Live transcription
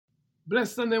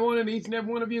Blessed Sunday morning to each and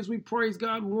every one of you as we praise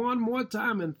God one more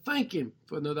time and thank Him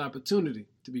for another opportunity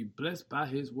to be blessed by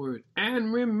His word.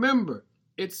 And remember,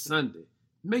 it's Sunday.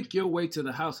 Make your way to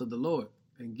the house of the Lord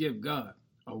and give God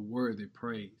a worthy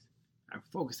praise. Our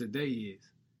focus today is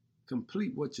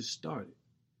complete what you started.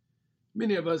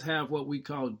 Many of us have what we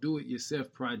call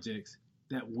do-it-yourself projects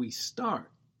that we start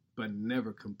but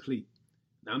never complete.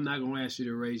 Now, I'm not going to ask you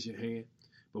to raise your hand,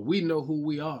 but we know who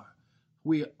we are.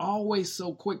 We are always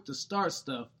so quick to start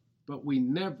stuff, but we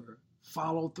never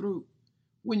follow through.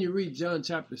 When you read John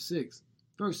chapter 6,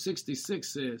 verse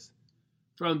 66 says,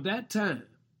 "From that time,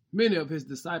 many of his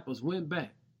disciples went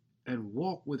back and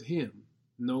walked with him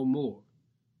no more.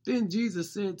 Then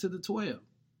Jesus said to the 12,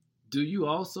 'Do you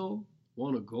also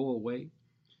want to go away?'"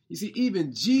 You see,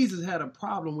 even Jesus had a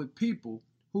problem with people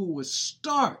who would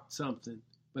start something,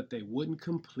 but they wouldn't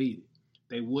complete it.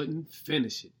 They wouldn't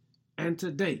finish it. And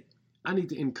today, I need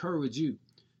to encourage you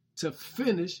to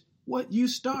finish what you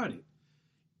started.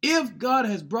 If God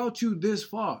has brought you this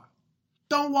far,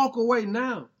 don't walk away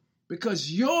now,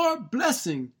 because your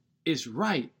blessing is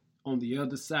right on the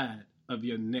other side of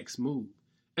your next move.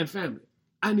 And family,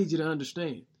 I need you to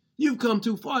understand, you've come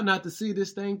too far not to see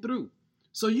this thing through.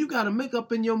 So you got to make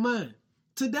up in your mind,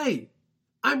 today,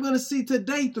 I'm going to see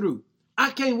today through.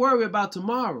 I can't worry about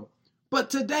tomorrow,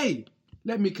 but today,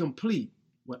 let me complete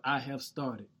what I have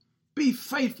started. Be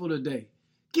faithful today.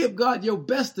 Give God your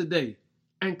best today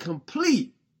and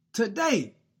complete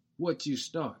today what you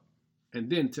start. And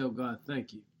then tell God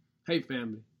thank you. Hey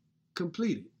family,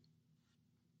 complete it.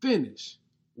 Finish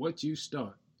what you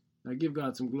start. Now give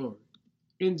God some glory.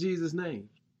 In Jesus' name,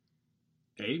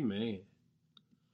 amen.